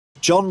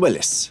John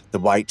Willis, the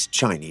White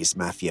Chinese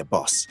Mafia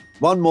Boss.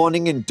 One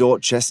morning in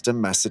Dorchester,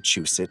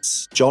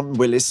 Massachusetts, John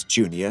Willis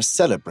Jr.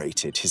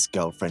 celebrated his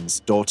girlfriend's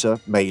daughter,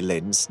 Mei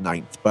Lin's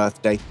 9th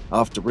birthday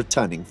after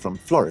returning from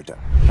Florida.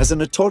 As a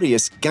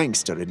notorious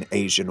gangster in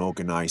Asian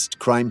organized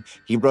crime,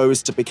 he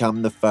rose to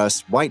become the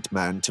first white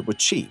man to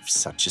achieve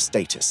such a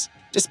status.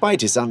 Despite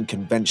his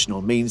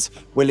unconventional means,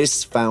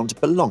 Willis found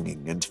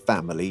belonging and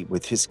family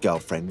with his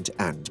girlfriend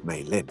and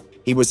Mei Lin.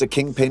 He was a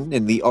kingpin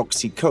in the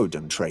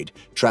oxycodone trade,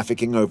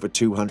 trafficking over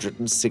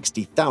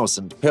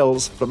 260,000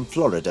 pills from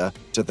Florida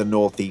to the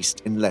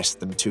Northeast in less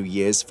than 2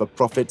 years for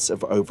profits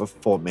of over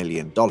 $4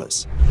 million.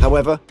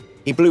 However,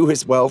 he blew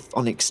his wealth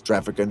on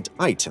extravagant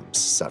items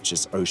such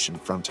as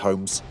oceanfront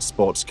homes,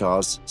 sports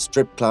cars,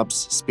 strip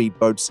clubs,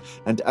 speedboats,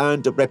 and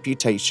earned a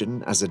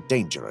reputation as a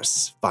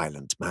dangerous,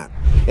 violent man.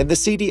 In the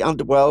seedy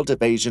underworld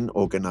of Asian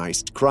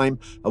organized crime,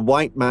 a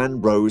white man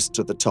rose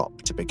to the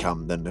top to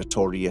become the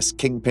notorious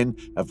kingpin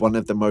of one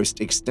of the most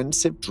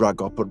extensive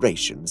drug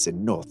operations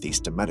in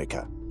Northeast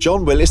America.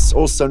 John Willis,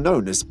 also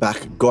known as Bak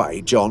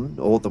Guai John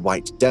or the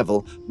White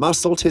Devil,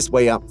 muscled his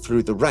way up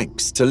through the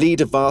ranks to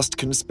lead a vast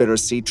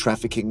conspiracy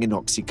trafficking in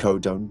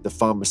oxycodone, the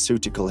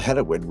pharmaceutical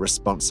heroin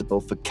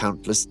responsible for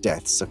countless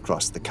deaths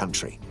across the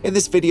country. In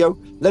this video,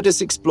 let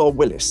us explore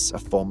Willis, a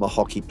former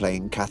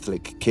hockey-playing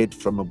Catholic kid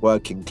from a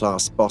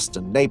working-class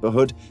Boston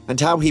neighborhood, and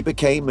how he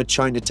became a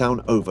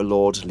Chinatown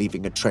overlord,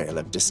 leaving a trail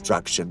of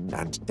destruction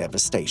and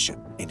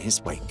devastation in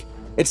his wake.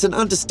 It's an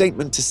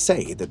understatement to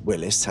say that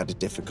Willis had a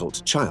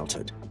difficult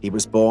childhood. He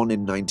was born in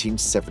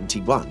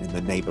 1971 in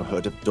the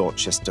neighborhood of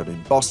Dorchester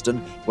in Boston,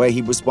 where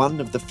he was one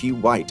of the few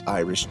white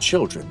Irish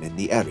children in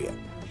the area.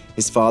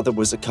 His father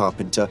was a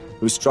carpenter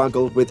who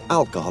struggled with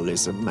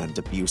alcoholism and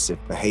abusive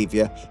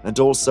behavior and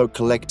also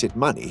collected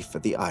money for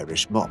the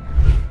Irish mob.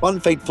 One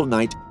fateful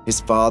night,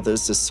 his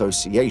father's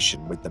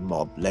association with the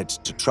mob led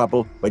to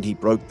trouble when he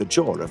broke the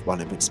jaw of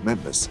one of its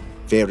members.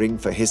 Fearing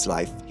for his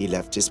life, he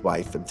left his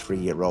wife and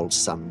 3-year-old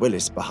son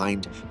Willis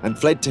behind and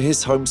fled to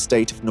his home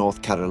state of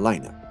North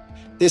Carolina.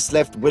 This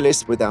left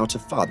Willis without a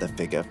father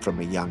figure from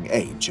a young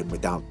age and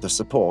without the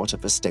support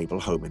of a stable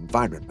home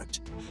environment.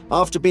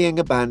 After being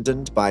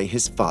abandoned by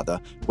his father,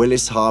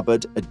 Willis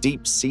harbored a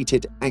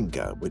deep-seated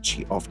anger which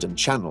he often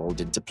channeled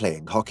into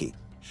playing hockey.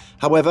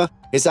 However,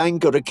 his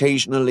anger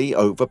occasionally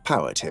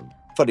overpowered him.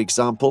 For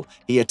example,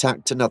 he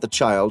attacked another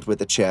child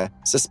with a chair,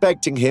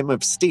 suspecting him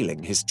of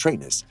stealing his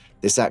trainers.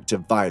 This act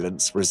of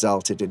violence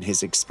resulted in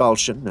his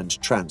expulsion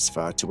and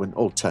transfer to an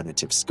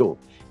alternative school.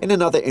 In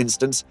another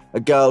instance, a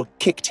girl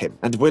kicked him,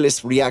 and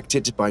Willis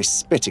reacted by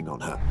spitting on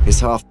her. His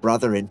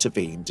half-brother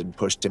intervened and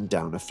pushed him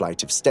down a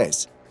flight of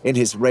stairs. In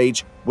his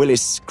rage,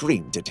 Willis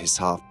screamed at his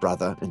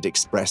half-brother and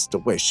expressed a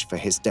wish for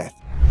his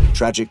death.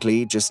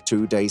 Tragically, just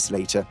 2 days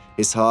later,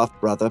 his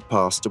half-brother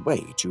passed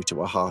away due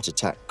to a heart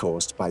attack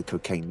caused by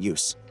cocaine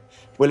use.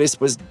 Willis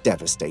was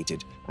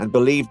devastated and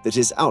believed that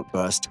his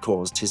outburst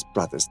caused his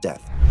brother's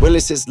death.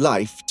 Willis's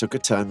life took a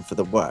turn for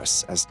the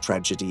worse as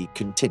tragedy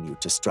continued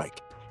to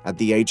strike. At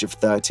the age of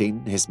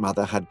 13, his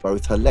mother had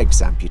both her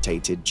legs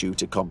amputated due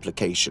to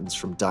complications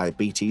from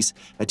diabetes,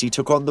 and he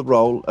took on the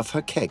role of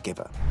her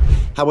caregiver.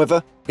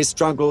 However, his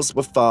struggles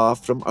were far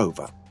from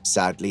over.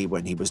 Sadly,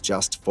 when he was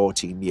just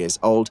 14 years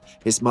old,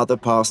 his mother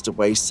passed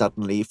away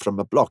suddenly from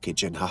a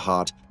blockage in her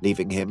heart,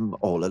 leaving him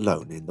all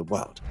alone in the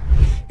world.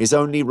 His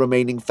only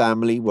remaining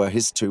family were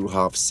his 2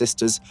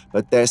 half-sisters,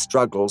 but their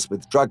struggles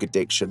with drug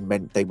addiction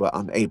meant they were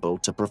unable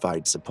to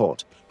provide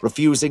support.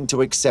 Refusing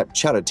to accept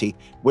charity,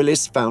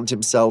 Willis found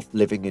himself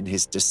living in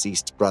his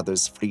deceased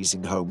brother's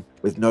freezing home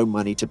with no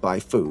money to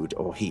buy food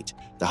or heat.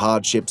 The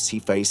hardships he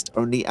faced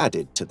only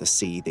added to the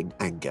seething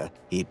anger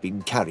he had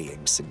been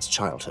carrying since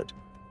childhood.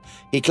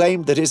 He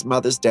claimed that his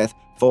mother's death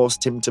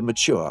forced him to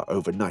mature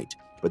overnight,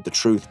 but the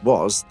truth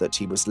was that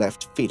he was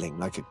left feeling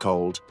like a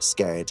cold,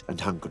 scared, and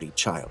hungry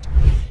child.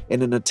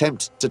 In an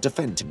attempt to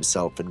defend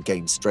himself and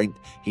gain strength,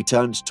 he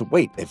turned to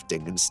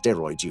weightlifting and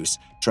steroid use,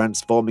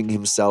 transforming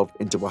himself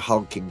into a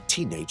hulking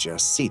teenager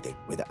seething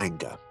with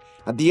anger.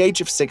 At the age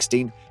of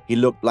 16, he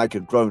looked like a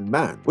grown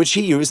man, which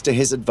he used to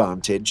his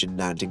advantage in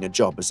landing a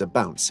job as a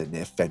bouncer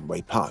near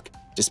Fenway Park.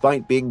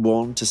 Despite being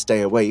warned to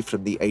stay away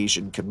from the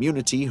Asian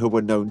community who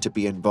were known to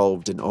be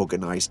involved in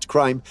organized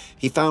crime,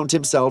 he found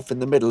himself in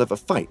the middle of a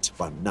fight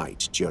one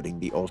night during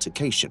the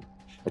altercation.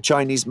 A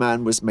Chinese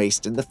man was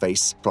maced in the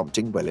face,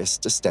 prompting Willis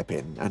to step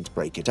in and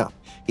break it up.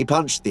 He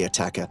punched the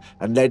attacker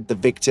and led the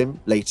victim,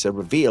 later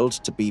revealed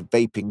to be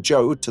Vaping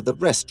Joe, to the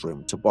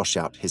restroom to wash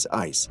out his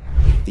eyes.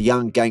 The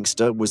young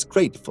gangster was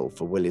grateful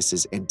for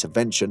Willis's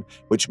intervention,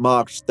 which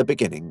marked the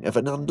beginning of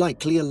an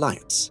unlikely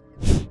alliance.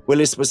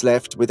 Willis was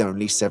left with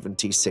only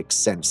 76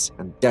 cents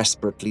and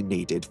desperately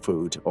needed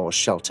food or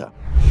shelter.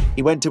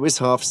 He went to his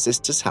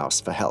half-sister's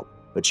house for help,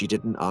 but she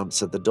didn't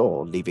answer the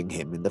door, leaving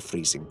him in the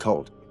freezing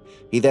cold.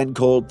 He then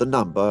called the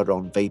number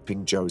on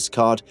Vaping Joe's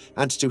card,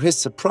 and to his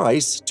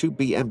surprise, 2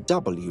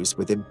 BMWs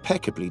with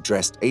impeccably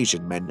dressed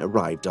Asian men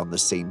arrived on the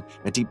scene,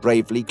 and he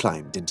bravely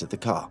climbed into the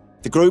car.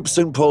 The group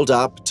soon pulled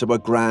up to a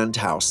grand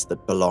house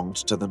that belonged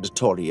to the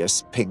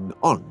notorious Ping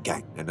On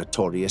Gang, a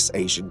notorious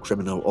Asian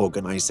criminal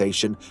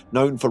organization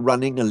known for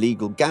running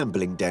illegal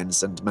gambling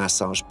dens and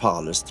massage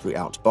parlors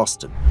throughout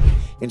Boston.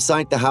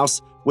 Inside the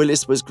house,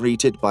 Willis was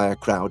greeted by a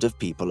crowd of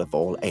people of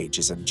all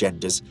ages and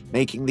genders,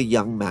 making the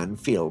young man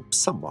feel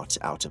somewhat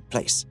out of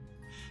place.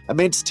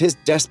 Amidst his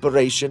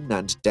desperation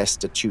and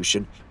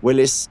destitution,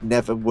 Willis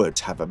never would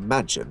have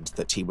imagined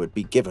that he would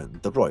be given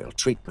the royal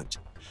treatment.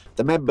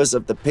 The members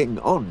of the Ping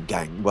On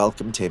Gang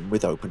welcomed him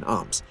with open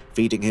arms,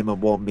 feeding him a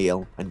warm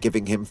meal and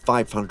giving him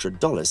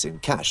 $500 in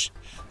cash.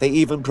 They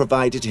even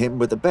provided him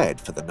with a bed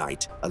for the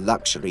night, a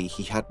luxury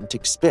he hadn't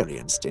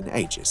experienced in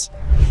ages.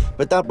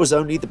 But that was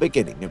only the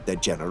beginning of their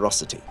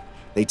generosity.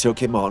 They took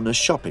him on a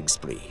shopping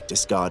spree,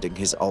 discarding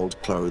his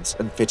old clothes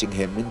and fitting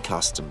him in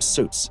custom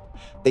suits.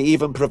 They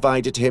even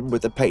provided him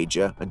with a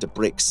pager and a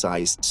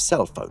brick-sized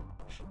cell phone.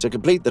 To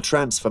complete the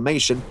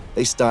transformation,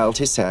 they styled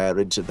his hair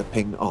into the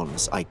Ping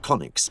On's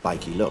iconic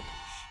spiky look.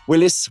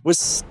 Willis was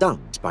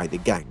stunned by the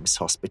gang's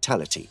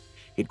hospitality.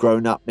 He'd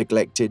grown up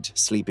neglected,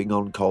 sleeping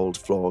on cold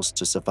floors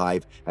to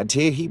survive, and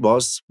here he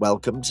was,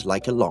 welcomed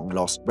like a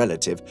long-lost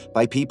relative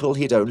by people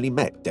he'd only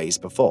met days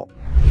before.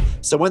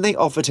 So when they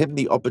offered him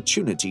the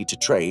opportunity to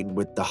train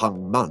with the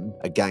Hung Mun,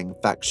 a gang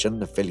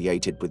faction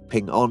affiliated with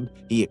Ping On,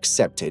 he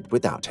accepted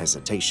without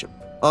hesitation.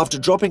 After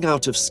dropping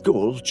out of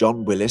school,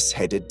 John Willis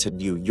headed to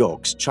New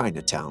York's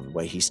Chinatown,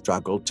 where he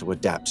struggled to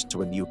adapt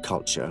to a new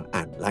culture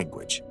and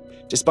language.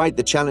 Despite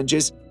the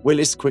challenges,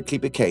 Willis quickly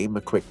became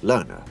a quick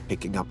learner,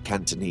 picking up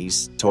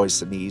Cantonese,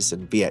 Toisanese,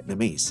 and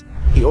Vietnamese.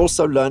 He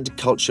also learned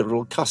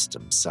cultural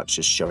customs such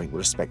as showing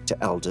respect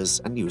to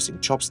elders and using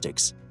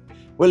chopsticks.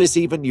 Willis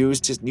even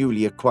used his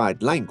newly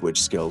acquired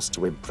language skills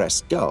to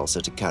impress girls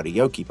at a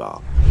karaoke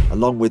bar.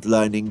 Along with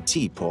learning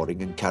tea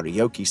pouring and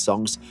karaoke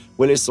songs,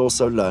 Willis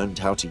also learned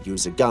how to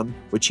use a gun,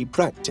 which he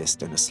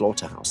practiced in a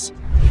slaughterhouse.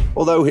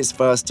 Although his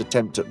first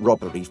attempt at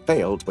robbery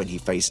failed when he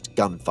faced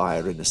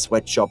gunfire in a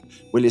sweatshop,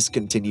 Willis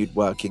continued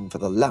working for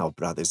the Lau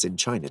brothers in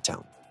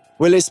Chinatown.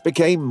 Willis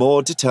became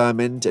more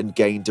determined and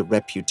gained a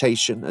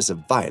reputation as a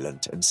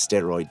violent and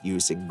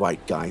steroid-using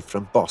white guy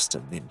from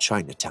Boston in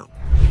Chinatown.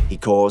 He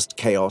caused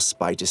chaos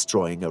by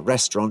destroying a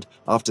restaurant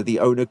after the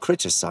owner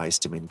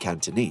criticized him in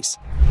Cantonese.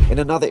 In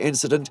another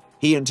incident,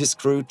 he and his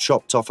crew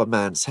chopped off a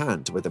man's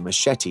hand with a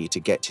machete to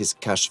get his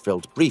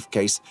cash-filled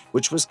briefcase,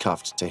 which was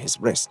cuffed to his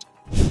wrist.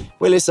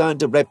 Willis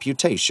earned a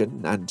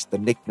reputation and the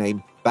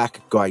nickname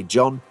Back Guy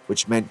John,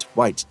 which meant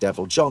White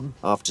Devil John,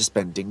 after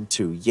spending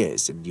 2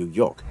 years in New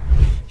York.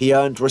 He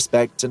earned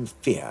respect and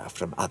fear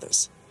from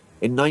others.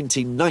 In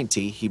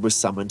 1990, he was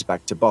summoned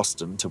back to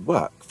Boston to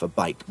work for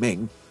Bike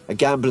Ming, a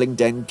gambling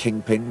den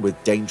kingpin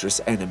with dangerous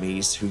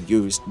enemies who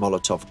used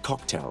Molotov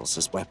cocktails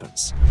as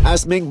weapons.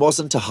 As Ming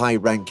wasn't a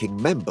high-ranking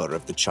member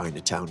of the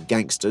Chinatown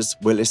gangsters,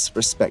 Willis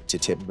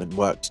respected him and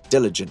worked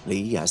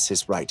diligently as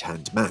his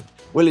right-hand man.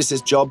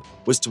 Willis's job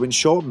was to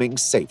ensure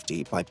Ming's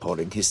safety by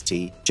pouring his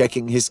tea,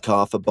 checking his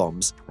car for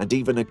bombs, and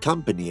even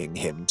accompanying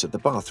him to the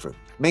bathroom.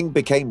 Ming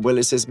became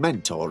Willis's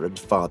mentor and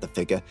father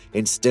figure,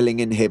 instilling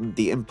in him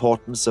the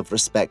importance of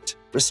respect,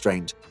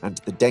 restraint, and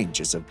the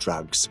dangers of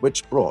drugs,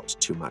 which brought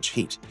too much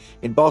heat.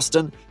 In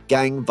Boston,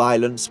 gang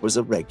violence was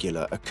a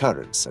regular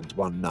occurrence, and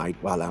one night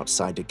while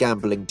outside a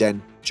gambling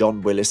den,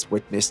 John Willis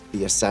witnessed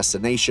the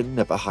assassination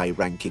of a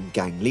high-ranking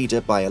gang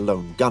leader by a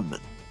lone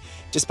gunman.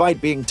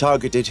 Despite being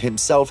targeted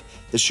himself,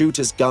 the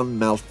shooter's gun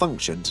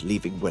malfunctioned,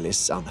 leaving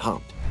Willis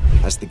unharmed.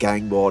 As the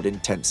gang war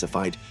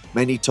intensified,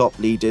 many top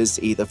leaders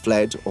either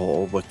fled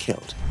or were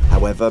killed.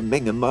 However,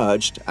 Ming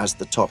emerged as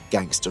the top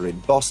gangster in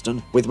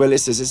Boston, with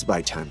Willis as his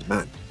right-hand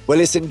man.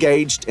 Willis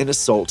engaged in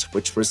assault,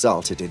 which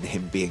resulted in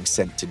him being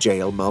sent to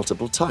jail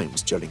multiple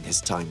times during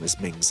his time as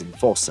Ming's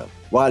enforcer.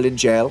 While in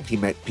jail, he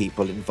met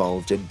people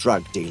involved in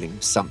drug dealing,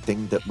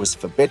 something that was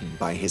forbidden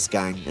by his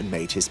gang and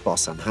made his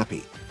boss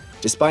unhappy.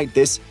 Despite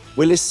this,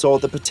 Willis saw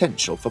the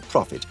potential for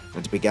profit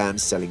and began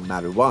selling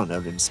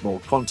marijuana in small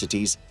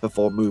quantities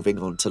before moving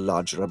on to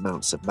larger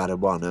amounts of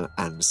marijuana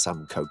and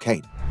some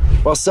cocaine.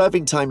 While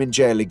serving time in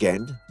jail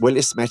again,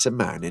 Willis met a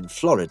man in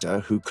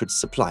Florida who could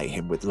supply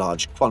him with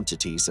large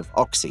quantities of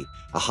oxy,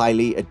 a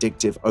highly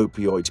addictive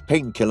opioid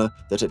painkiller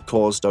that had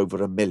caused over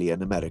 1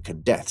 million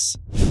American deaths.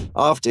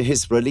 After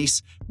his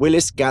release,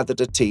 Willis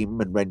gathered a team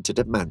and rented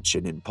a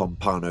mansion in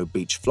Pompano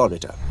Beach,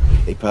 Florida.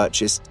 They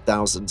purchased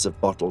thousands of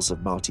bottles of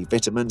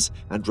multivitamins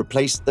and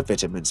replaced the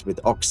vitamins with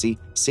oxy,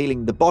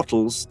 sealing the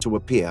bottles to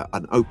appear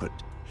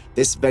unopened.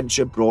 This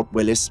venture brought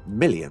Willis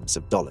millions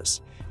of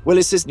dollars.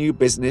 Willis's new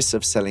business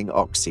of selling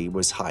oxy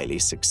was highly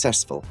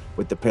successful,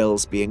 with the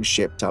pills being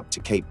shipped up to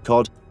Cape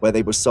Cod, where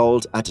they were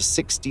sold at a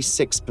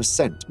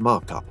 66%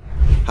 markup.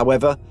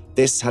 However,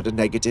 this had a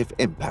negative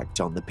impact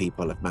on the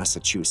people of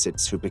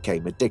Massachusetts who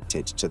became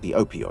addicted to the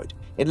opioid.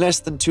 In less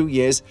than 2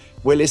 years,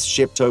 Willis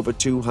shipped over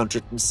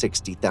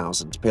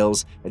 260,000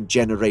 pills and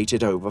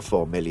generated over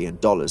 $4 million,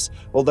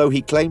 although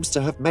he claims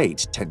to have made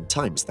 10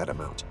 times that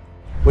amount.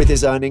 With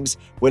his earnings,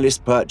 Willis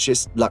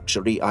purchased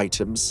luxury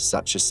items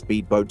such as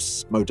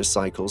speedboats,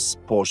 motorcycles,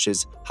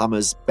 Porsches,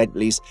 Hummers,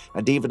 Bentleys,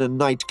 and even a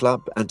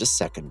nightclub and a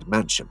second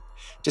mansion.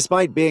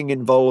 Despite being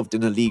involved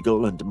in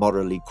illegal and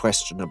morally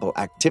questionable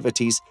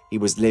activities, he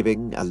was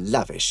living a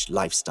lavish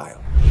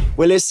lifestyle.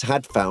 Willis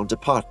had found a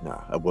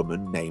partner, a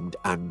woman named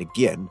Anne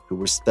Nguyen, who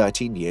was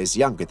 13 years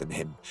younger than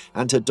him,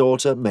 and her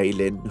daughter Mei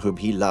Lin, whom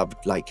he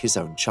loved like his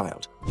own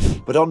child.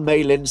 But on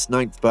Mei Lin's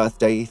 9th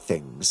birthday,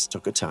 things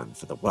took a turn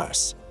for the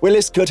worse.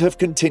 Willis could have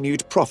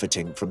continued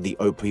profiting from the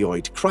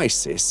opioid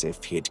crisis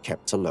if he had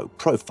kept a low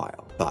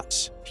profile,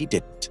 but he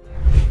didn't.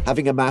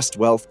 Having amassed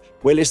wealth,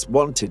 Willis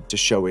wanted to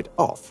show it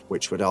off,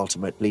 which would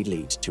ultimately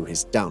lead to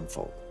his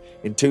downfall.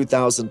 In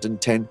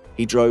 2010,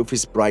 he drove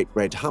his bright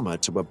red Hummer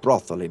to a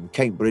brothel in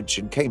Cambridge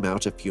and came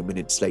out a few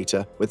minutes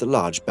later with a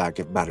large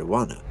bag of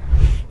marijuana.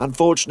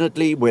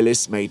 Unfortunately,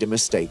 Willis made a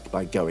mistake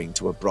by going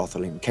to a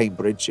brothel in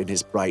Cambridge in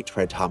his bright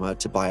red Hummer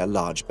to buy a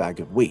large bag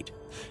of weed.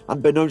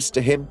 Unbeknownst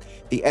to him,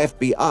 the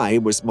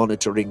FBI was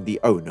monitoring the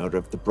owner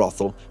of the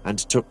brothel and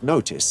took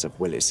notice of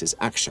Willis's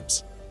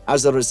actions.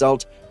 As a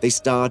result, they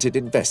started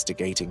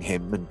investigating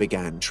him and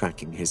began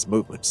tracking his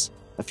movements.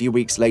 A few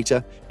weeks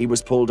later, he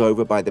was pulled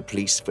over by the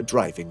police for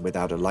driving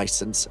without a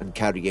license and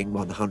carrying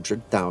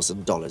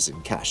 $100,000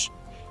 in cash.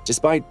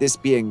 Despite this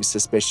being a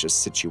suspicious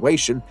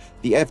situation,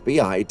 the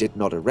FBI did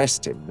not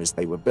arrest him as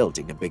they were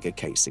building a bigger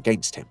case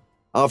against him.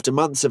 After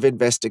months of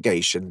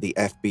investigation, the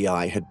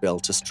FBI had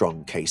built a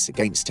strong case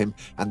against him,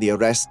 and the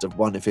arrest of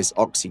one of his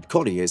Oxy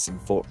couriers in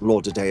Fort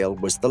Lauderdale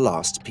was the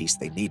last piece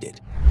they needed.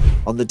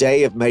 On the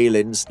day of Mei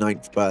Lin's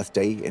 9th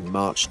birthday in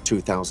March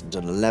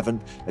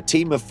 2011, a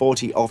team of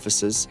 40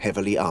 officers,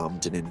 heavily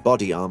armed and in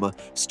body armor,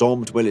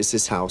 stormed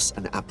Willis's house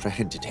and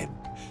apprehended him.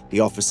 The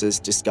officers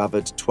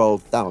discovered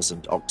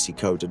 12,000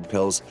 oxycodone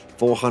pills,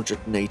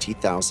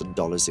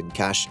 $480,000 in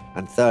cash,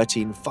 and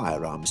 13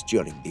 firearms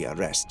during the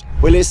arrest.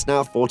 Willis,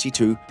 now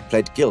 42,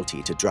 pled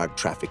guilty to drug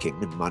trafficking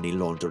and money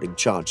laundering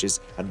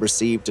charges and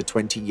received a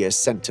 20-year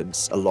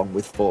sentence along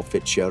with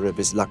forfeiture of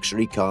his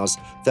luxury cars,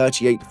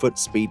 38-foot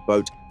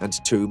speedboat, and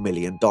 $2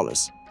 million.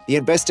 The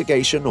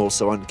investigation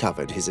also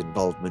uncovered his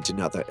involvement in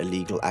other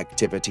illegal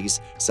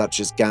activities such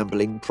as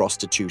gambling,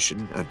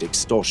 prostitution, and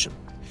extortion.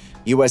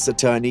 U.S.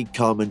 Attorney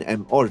Carmen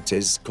M.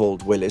 Ortiz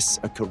called Willis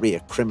a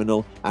career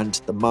criminal and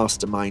the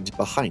mastermind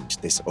behind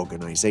this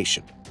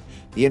organization.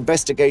 The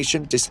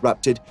investigation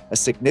disrupted a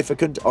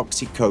significant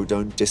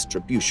oxycodone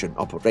distribution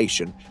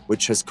operation,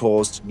 which has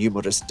caused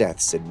numerous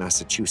deaths in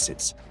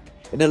Massachusetts.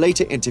 In a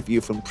later interview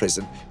from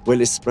prison,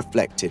 Willis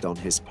reflected on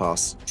his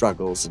past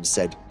struggles and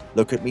said,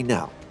 "Look at me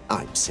now,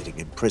 I'm sitting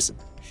in prison."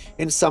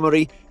 In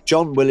summary,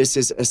 John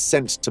Willis's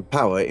ascent to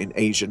power in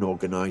Asian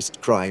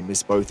organized crime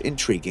is both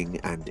intriguing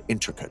and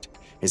intricate.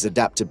 His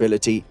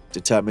adaptability,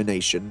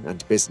 determination,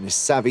 and business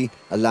savvy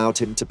allowed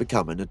him to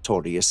become a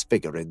notorious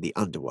figure in the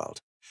underworld.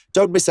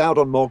 Don't miss out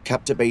on more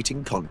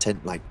captivating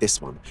content like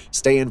this one.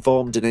 Stay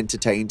informed and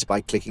entertained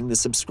by clicking the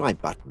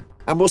subscribe button,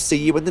 and we'll see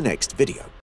you in the next video.